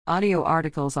Audio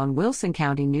articles on Wilson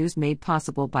County News made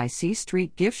possible by C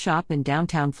Street Gift Shop in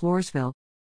downtown Floresville.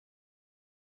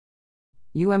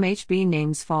 UMHB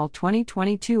names Fall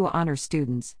 2022 honor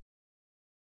students.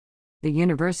 The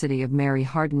University of Mary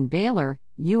Hardin Baylor,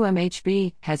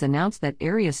 UMHB, has announced that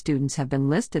area students have been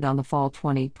listed on the Fall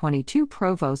 2022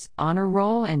 Provost's Honor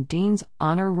Roll and Dean's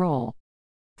Honor Roll.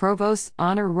 Provost's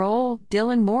Honor Roll: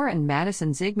 Dylan Moore and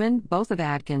Madison Zygmunt, both of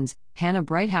Atkins, Hannah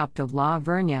Breithaupt of La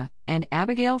Vernia, and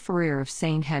Abigail Ferrer of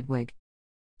St. Hedwig.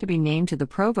 To be named to the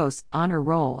Provost's Honor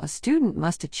Roll, a student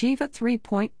must achieve a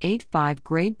 3.85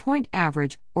 grade point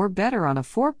average or better on a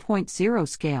 4.0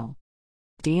 scale.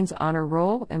 Dean's Honor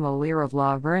Roll: Emma Lear of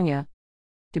La Vernia.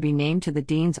 To be named to the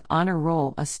Dean's Honor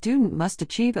Roll, a student must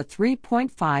achieve a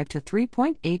 3.5 to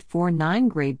 3.849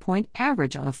 grade point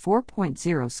average on a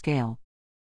 4.0 scale.